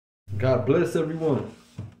God bless everyone.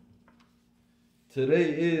 Today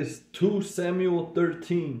is 2 Samuel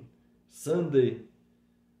 13, Sunday,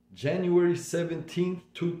 January 17th,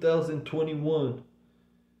 2021,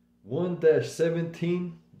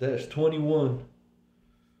 1-17-21.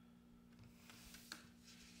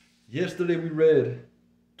 Yesterday we read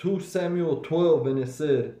 2 Samuel 12 and it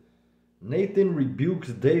said, Nathan rebukes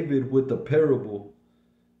David with a parable.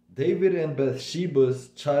 David and Bathsheba's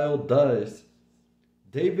child dies.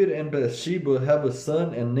 David and Bathsheba have a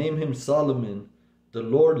son and name him Solomon. The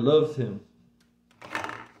Lord loves him.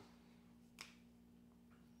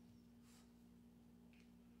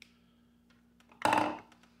 I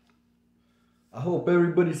hope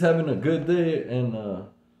everybody's having a good day and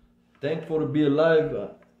thankful to be alive.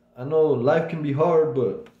 I know life can be hard,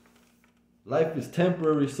 but life is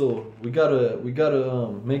temporary, so we gotta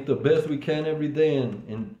make the best we can every day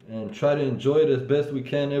and try to enjoy it as best we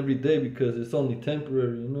can every day, because it's only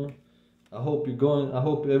temporary, you know. I hope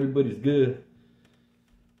everybody's good.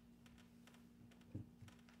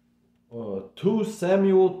 2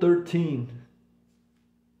 Samuel 13.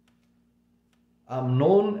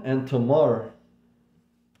 Amnon and Tamar.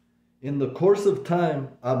 In the course of time,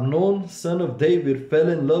 Amnon, son of David, fell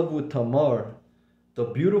in love with Tamar, the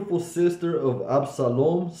beautiful sister of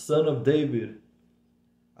Absalom, son of David.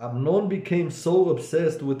 Amnon became so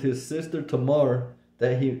obsessed with his sister Tamar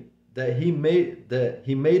that he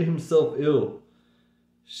made himself ill.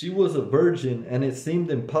 She was a virgin, and it seemed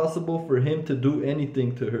impossible for him to do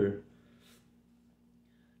anything to her.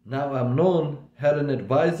 Now Amnon had an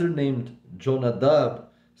advisor named Jonadab,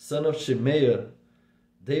 son of Shimea,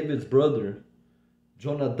 David's brother.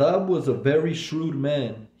 Jonadab was a very shrewd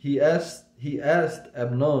man. He asked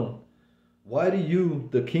Amnon, "Why do you,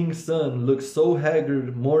 the king's son, look so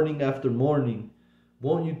haggard morning after morning?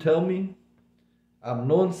 Won't you tell me?"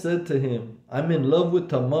 Amnon said to him, "I'm in love with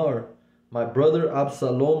Tamar, my brother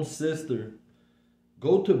Absalom's sister."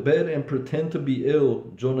 "Go to bed and pretend to be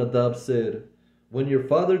ill," Jonadab said. "When your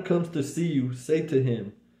father comes to see you, say to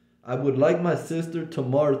him, 'I would like my sister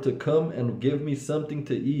Tamar to come and give me something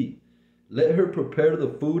to eat. Let her prepare the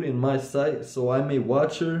food in my sight so I may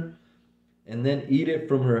watch her and then eat it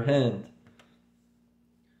from her hand.'"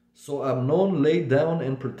 So Amnon lay down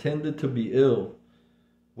and pretended to be ill.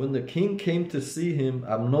 When the king came to see him,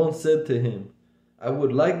 Amnon said to him, "I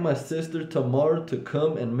would like my sister Tamar to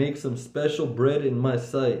come and make some special bread in my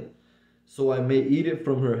sight, so I may eat it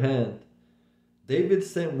from her hand." David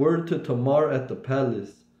sent word to Tamar at the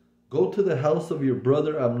palace, "Go to the house of your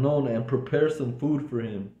brother Amnon and prepare some food for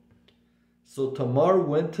him." So Tamar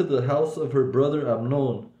went to the house of her brother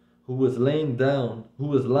Amnon, who was lying down.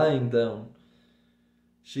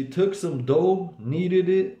 She took some dough, kneaded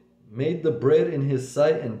it, made the bread in his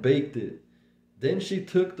sight, and baked it. Then she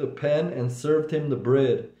took the pan and served him the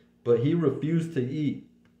bread, but he refused to eat.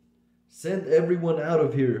 "Send everyone out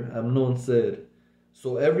of here," Amnon said.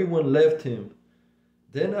 So everyone left him.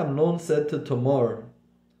 Then Amnon said to Tamar,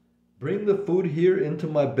 "Bring the food here into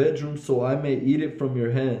my bedroom so I may eat it from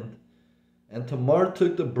your hand." And Tamar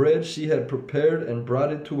took the bread she had prepared and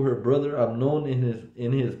brought it to her brother Amnon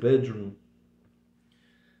in his bedroom.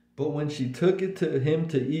 But when she took it to him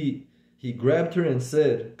to eat, he grabbed her and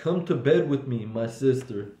said, "Come to bed with me, my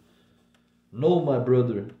sister." "No, my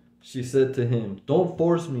brother," she said to him, "don't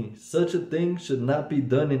force me. Such a thing should not be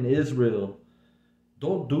done in Israel.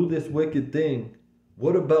 Don't do this wicked thing.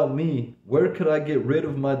 What about me? Where could I get rid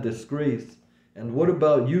of my disgrace? And what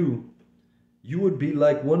about you? You would be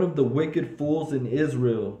like one of the wicked fools in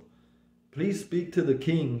Israel. Please speak to the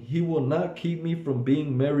king. He will not keep me from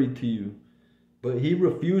being married to you." But he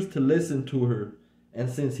refused to listen to her, and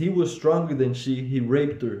since he was stronger than she, he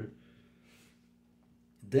raped her.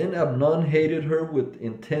 Then Amnon hated her with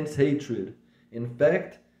intense hatred. In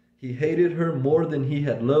fact, he hated her more than he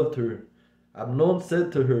had loved her. Amnon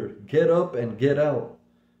said to her, "Get up and get out."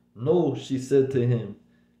 "No," she said to him,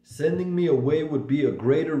 "sending me away would be a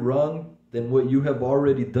greater wrong than what you have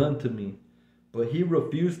already done to me." But he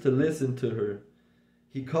refused to listen to her.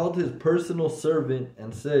 He called his personal servant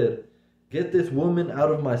and said, "Get this woman out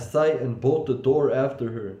of my sight and bolt the door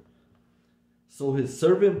after her." So his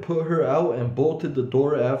servant put her out and bolted the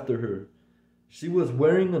door after her. She was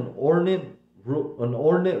wearing an ornate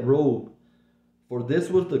robe, for this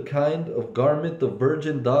was the kind of garment the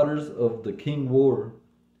virgin daughters of the king wore.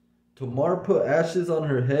 Tamar put ashes on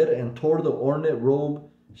her head and tore the ornate robe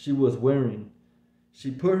she was wearing.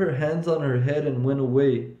 She put her hands on her head and went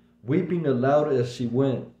away, weeping aloud as she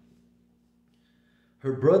went.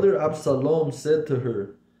 Her brother Absalom said to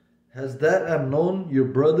her, "Has that Amnon, your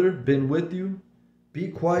brother, been with you? Be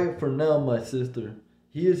quiet for now, my sister.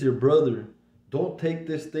 He is your brother. Don't take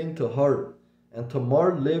this thing to heart. And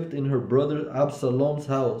Tamar lived in her brother Absalom's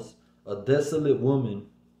house, a desolate woman.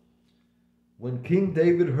 When King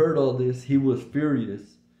David heard all this, he was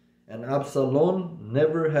furious. And Absalom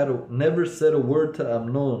never said a word to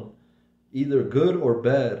Amnon, either good or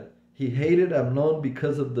bad. He hated Amnon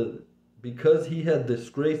because he had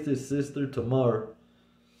disgraced his sister Tamar.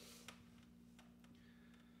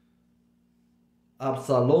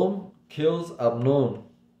 Absalom kills Amnon.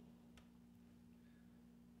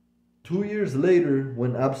 2 years later,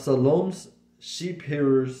 when Absalom's sheep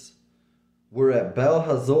shearers were at Baal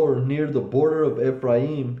Hazor near the border of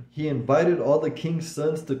Ephraim, he invited all the king's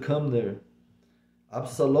sons to come there.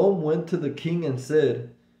 Absalom went to the king and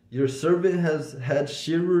said, "Your servant has had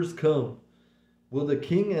shearers come. Will the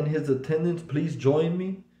king and his attendants please join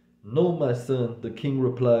me?" "No, my son," the king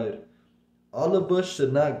replied. "All of us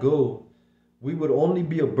should not go. We would only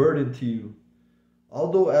be a burden to you."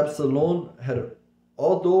 Although Absalom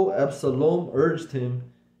urged him,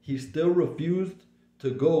 he still refused to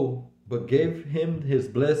go, but gave him his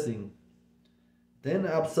blessing. Then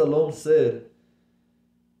Absalom said,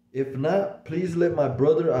 "If not, please let my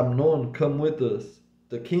brother Amnon come with us."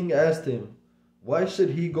 The king asked him, "Why should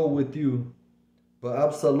he go with you?" But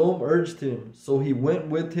Absalom urged him, so he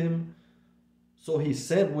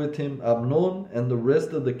sent with him Amnon and the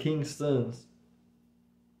rest of the king's sons.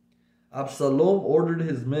 Absalom ordered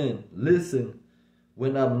his men, "Listen,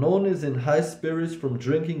 when Amnon is in high spirits from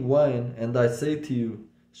drinking wine, and I say to you,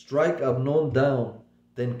 'Strike Amnon down,'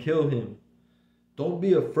 then kill him. Don't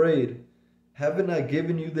be afraid. Haven't I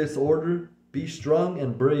given you this order? Be strong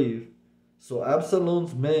and brave." So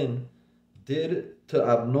Absalom's men did to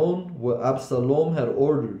Amnon what Absalom had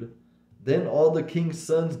ordered. Then all the king's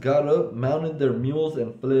sons got up, mounted their mules,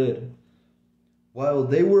 and fled. While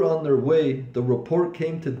they were on their way, the report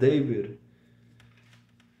came to David,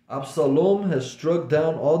 "Absalom has struck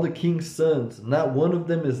down all the king's sons. Not one of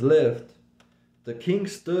them is left." The king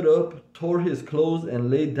stood up, tore his clothes, and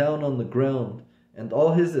lay down on the ground, and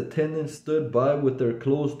all his attendants stood by with their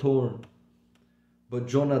clothes torn. But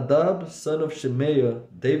Jonadab, son of Shemaiah,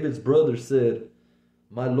 David's brother, said,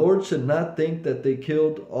 "My lord should not think that they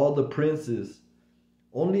killed all the princes.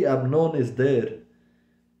 Only Amnon is dead.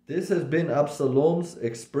 This has been Absalom's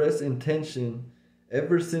express intention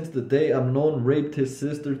ever since the day Amnon raped his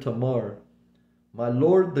sister Tamar. My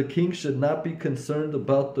lord, the king should not be concerned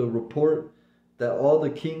about the report that all the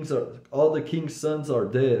king's sons are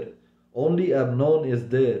dead. Only Amnon is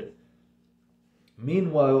dead."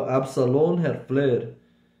 Meanwhile, Absalom had fled.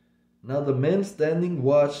 Now the men standing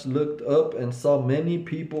watch looked up and saw many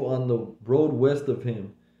people on the road west of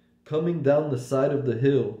him, coming down the side of the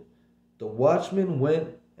hill. The watchmen went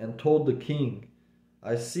and told the king,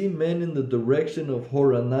 "I see men in the direction of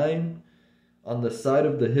Horonaim on the side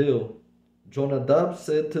of the hill." Jonadab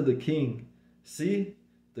said to the king, "See,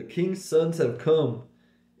 the king's sons have come.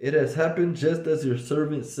 It has happened just as your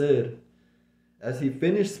servant said." As he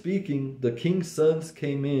finished speaking, the king's sons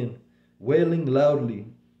came in, wailing loudly.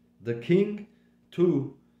 The king,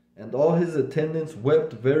 too, and all his attendants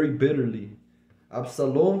wept very bitterly.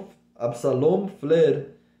 Absalom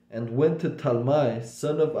fled and went to Talmai,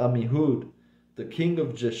 son of Ammihud, the king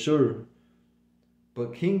of Geshur.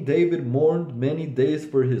 But King David mourned many days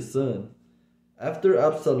for his son. After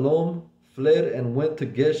Absalom fled and went to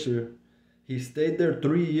Geshur, he stayed there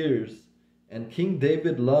 3 years. And King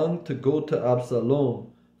David longed to go to Absalom,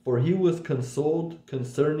 for he was consoled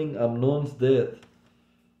concerning Amnon's death.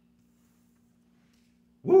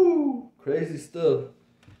 Woo! Crazy stuff.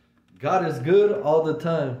 God is good all the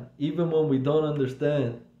time, even when we don't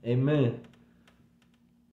understand. Amen.